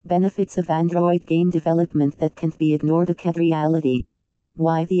Benefits of Android game development that can't be ignored. A reality.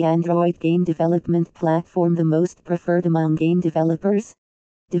 Why the Android game development platform the most preferred among game developers?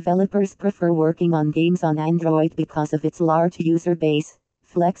 Developers prefer working on games on Android because of its large user base,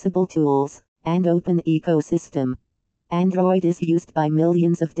 flexible tools, and open ecosystem. Android is used by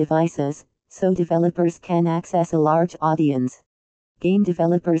millions of devices, so developers can access a large audience. Game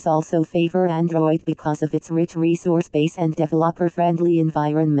developers also favor Android because of its rich resource base and developer-friendly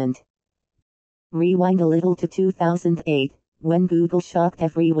environment. Rewind a little to 2008, when Google shocked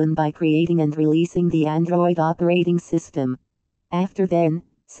everyone by creating and releasing the Android operating system. After then,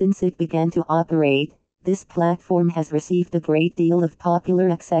 since it began to operate, this platform has received a great deal of popular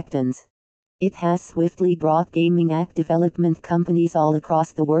acceptance. It has swiftly brought gaming app development companies all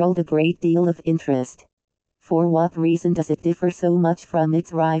across the world a great deal of interest. For what reason does it differ so much from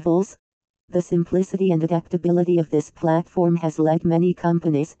its rivals? The simplicity and adaptability of this platform has led many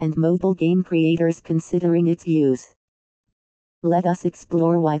companies and mobile game creators considering its use. Let us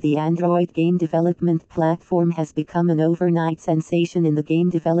explore why the Android game development platform has become an overnight sensation in the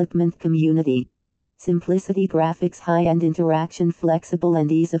game development community. Simplicity, graphics, high-end interaction, flexible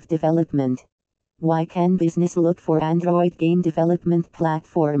and ease of development. Why can business look for Android game development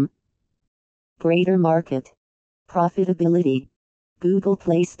platform? Greater market. Profitability. Google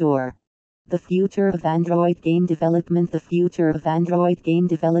Play Store. The future of Android game development. The future of Android game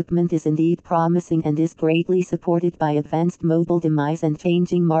development is indeed promising and is greatly supported by advanced mobile devices and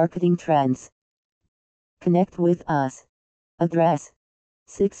changing marketing trends. Connect with us. Address: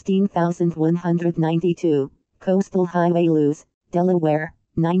 16192, Coastal Highway, Lewes, Delaware,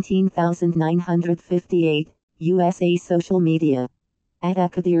 19958, USA. Social media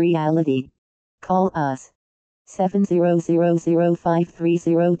 @AcadReality. Call us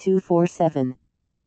 7000530 247.